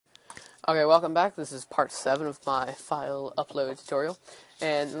Okay, welcome back. This is part 7 of my file upload tutorial.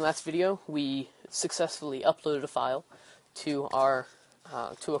 And in the last video, we successfully uploaded a file to our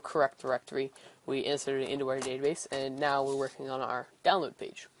to a correct directory. We inserted it into our database, and now we're working on our download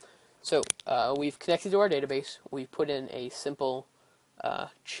page. So we've connected to our database. We put in a simple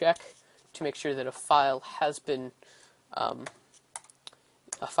check to make sure that a file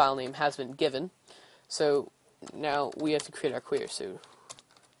name has been given. So now we have to create our query. So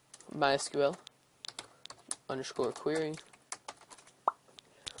MySQL underscore query.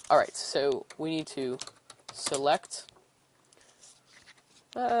 Alright, so we need to select,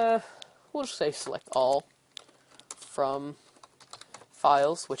 we'll just say select all from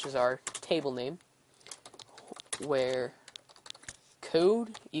files, which is our table name, where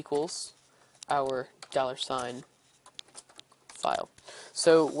code equals our $file.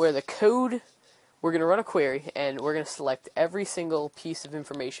 So where the code, we're going to run a query, and we're going to select every single piece of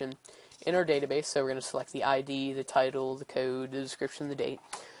information in our database. So we're going to select the ID, the title, the code, the description, the date.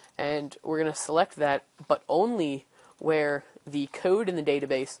 And we're going to select that, but only where the code in the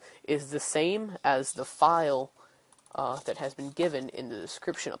database is the same as the file that has been given in the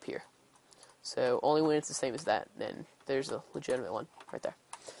description up here. So only when it's the same as that, then there's a legitimate one right there.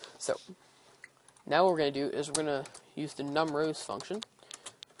 So now what we're going to do is we're going to use the numRows function.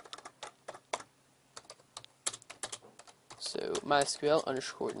 So MySQL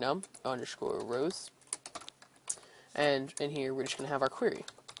underscore num underscore rows. And in here we're just going to have our query.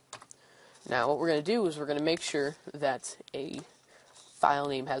 Now what we're going to do is we're going to make sure that a file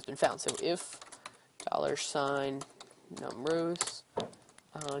name has been found. So if $numRows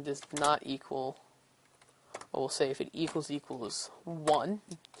does not equal, or we'll say if it equals 1,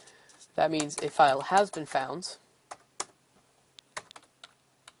 that means a file has been found.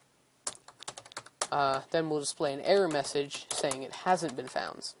 Then we'll display an error message saying it hasn't been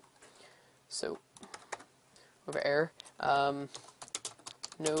found. So, over error,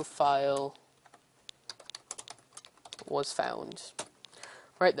 no file was found.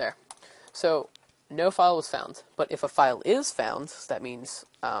 Right there. So, no file was found. But if a file is found, that means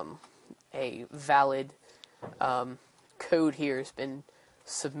a valid code here has been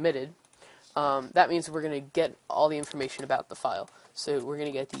submitted. That means we're going to get all the information about the file. So, we're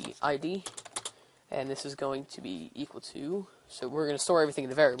going to get the ID. And this is going to be equal to, so we're going to store everything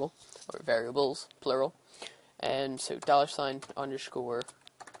in a variable, or variables, plural. And so $underscore,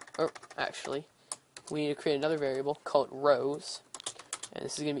 or actually, we need to create another variable called rows. And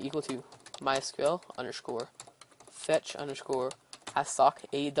this is going to be equal to MySQL underscore fetch underscore assoc,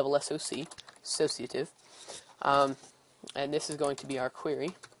 A-S-S-O-C, associative. And this is going to be our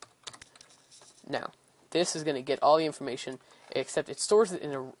query. Now, this is going to get all the information, except it stores it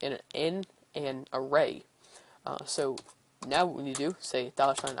in an array. So now what we need to do, say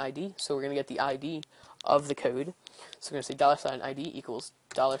 $ID, so we're going to get the ID of the code. So we're going to say $ID equals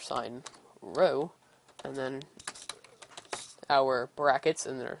 $row, and then our brackets,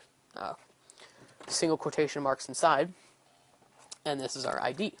 and their single quotation marks inside, and this is our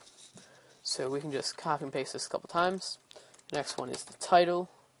ID. So we can just copy and paste this a couple times. The next one is the title.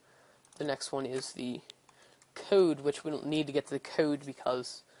 The next one is the code, which we don't need to get to the code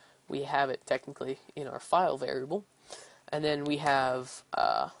because we have it technically in our file variable. And then we have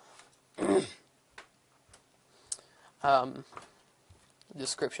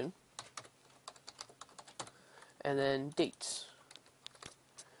description. And then dates.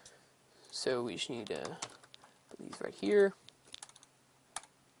 So we just need to put these right here.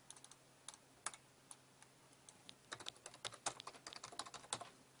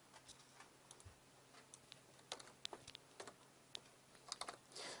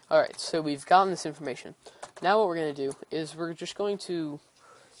 Alright, so we've gotten this information. Now what we're going to do is we're just going to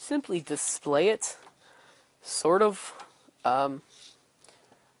simply display it, sort of.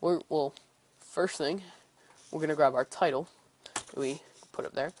 First thing, we're going to grab our title that we put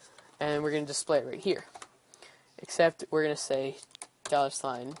up there, and we're going to display it right here. Except we're going to say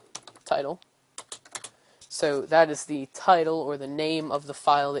 $title. So that is the title or the name of the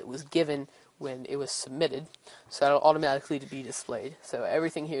file that was given when it was submitted, so that'll automatically be displayed. So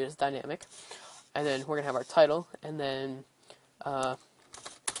everything here is dynamic. And then we're going to have our title, and then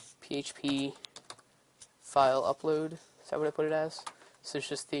PHP file upload. Is that what I put it as? So it's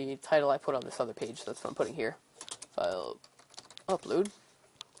just the title I put on this other page, so that's what I'm putting here. File upload.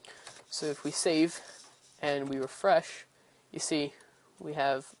 So if we save and we refresh, you see we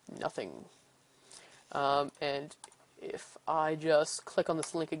have nothing. And if I just click on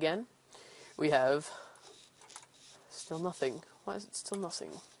this link again, we have still nothing. Why is it still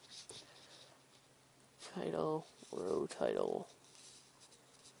nothing? Title, row title.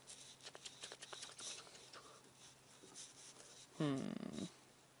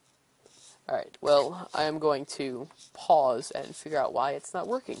 Alright, well, I am going to pause and figure out why it's not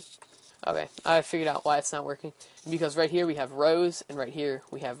working. Okay, I figured out why it's not working. Because right here we have rows, and right here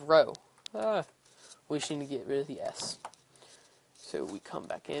we have row. We just need to get rid of the S. So we come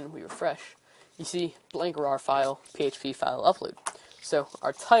back in, we refresh. You see, blank rar file, PHP file upload. So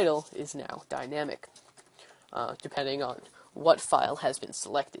our title is now dynamic, depending on what file has been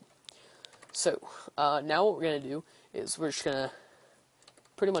selected. So now what we're going to do is we're just going to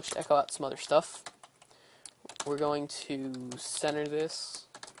pretty much echo out some other stuff. We're going to center this.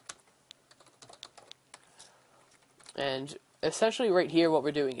 And essentially right here what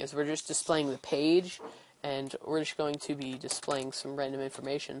we're doing is we're just displaying the page, and we're just going to be displaying some random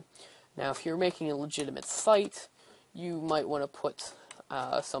information. Now if you're making a legitimate site, you might want to put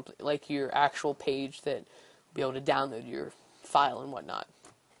something like your actual page that will be able to download your file and whatnot.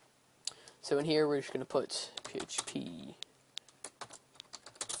 So in here we're just going to put PHP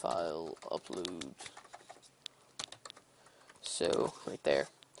file upload. So right there.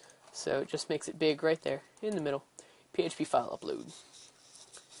 So it just makes it big right there in the middle. PHP file upload.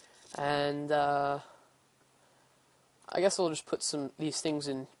 And I guess we'll just put these things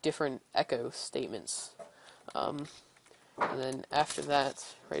in different echo statements. And then after that,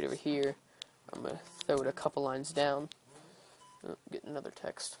 right over here, I'm going to throw it a couple lines down. Oh, get another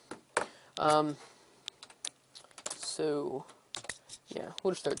text. So yeah,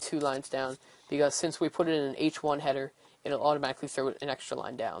 we'll just throw 2 lines down, because since we put it in an H1 header, it'll automatically throw an extra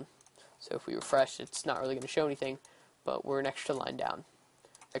line down. So if we refresh, it's not really going to show anything, but we're an extra line down,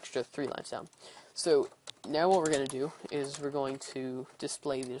 extra 3 lines down. So now what we're going to do is we're going to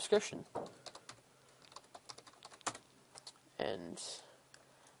display the description. And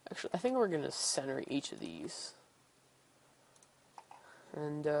actually, I think we're going to center each of these.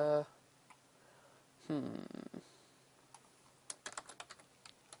 And,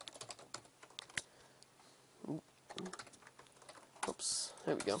 Oops,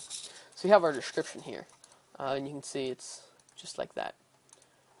 there we go. So we have our description here, and you can see it's just like that.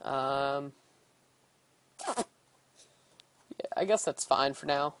 Yeah, I guess that's fine for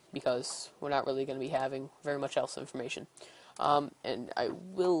now, because we're not really going to be having very much else information. And I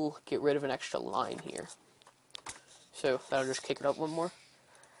will get rid of an extra line here. So that'll just kick it up one more.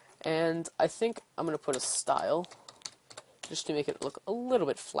 And I think I'm going to put a style, just to make it look a little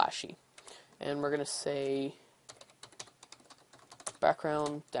bit flashy. And we're going to say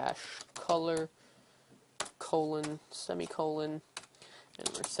background dash color colon semicolon, and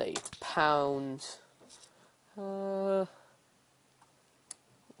we're going to say pound. We'll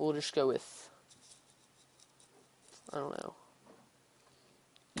just go with, I don't know,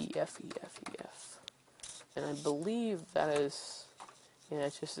 EF. And I believe that is, yeah,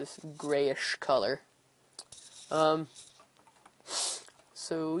 it's just this grayish color.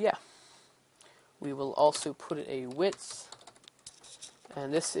 So yeah, we will also put it a width,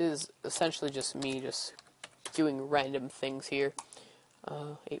 and this is essentially just me just doing random things here.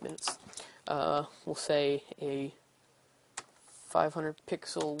 8 minutes. We'll say a 500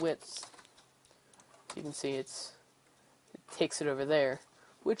 pixel width. You can see it takes it over there,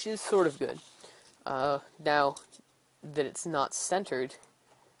 which is sort of good. Now that it's not centered,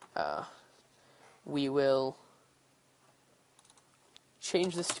 we will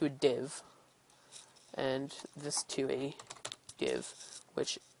change this to a div, and this to a div,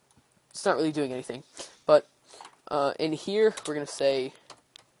 which it's not really doing anything. But in here, we're going to say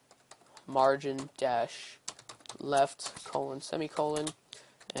margin dash left colon semicolon,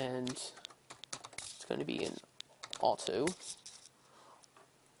 and it's going to be in auto.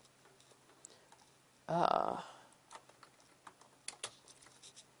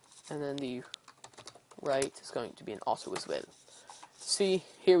 And then the right is going to be an auto as well. See,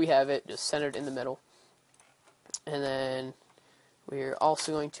 here we have it, just centered in the middle. And then we're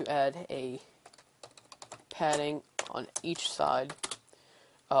also going to add a padding on each side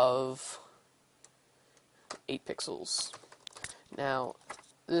of 8 pixels. Now,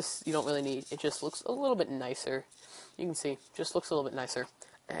 this you don't really need, it just looks a little bit nicer. You can see, just looks a little bit nicer.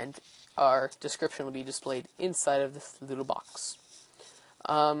 And our description will be displayed inside of this little box.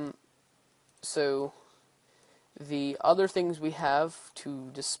 So the other things we have to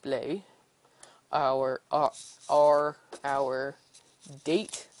display are our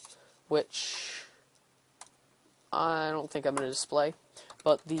date, which I don't think I'm going to display.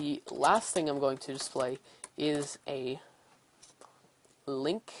 But the last thing I'm going to display is a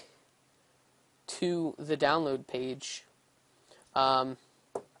link to the download page.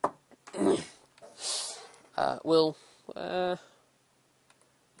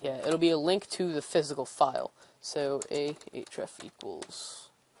 Yeah, it'll be a link to the physical file. So ahref equals,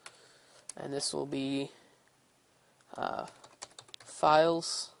 and this will be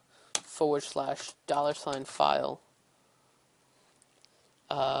files / $file. /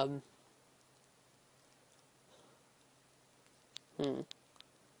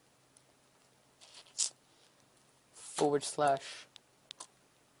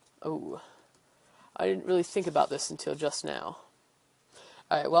 oh, I didn't really think about this until just now.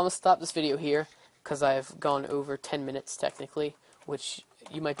 Alright, well, I'm going to stop this video here, because I've gone over 10 minutes, technically, which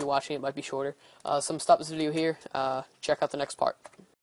you might be watching, it might be shorter. So I'm going to stop this video here, check out the next part.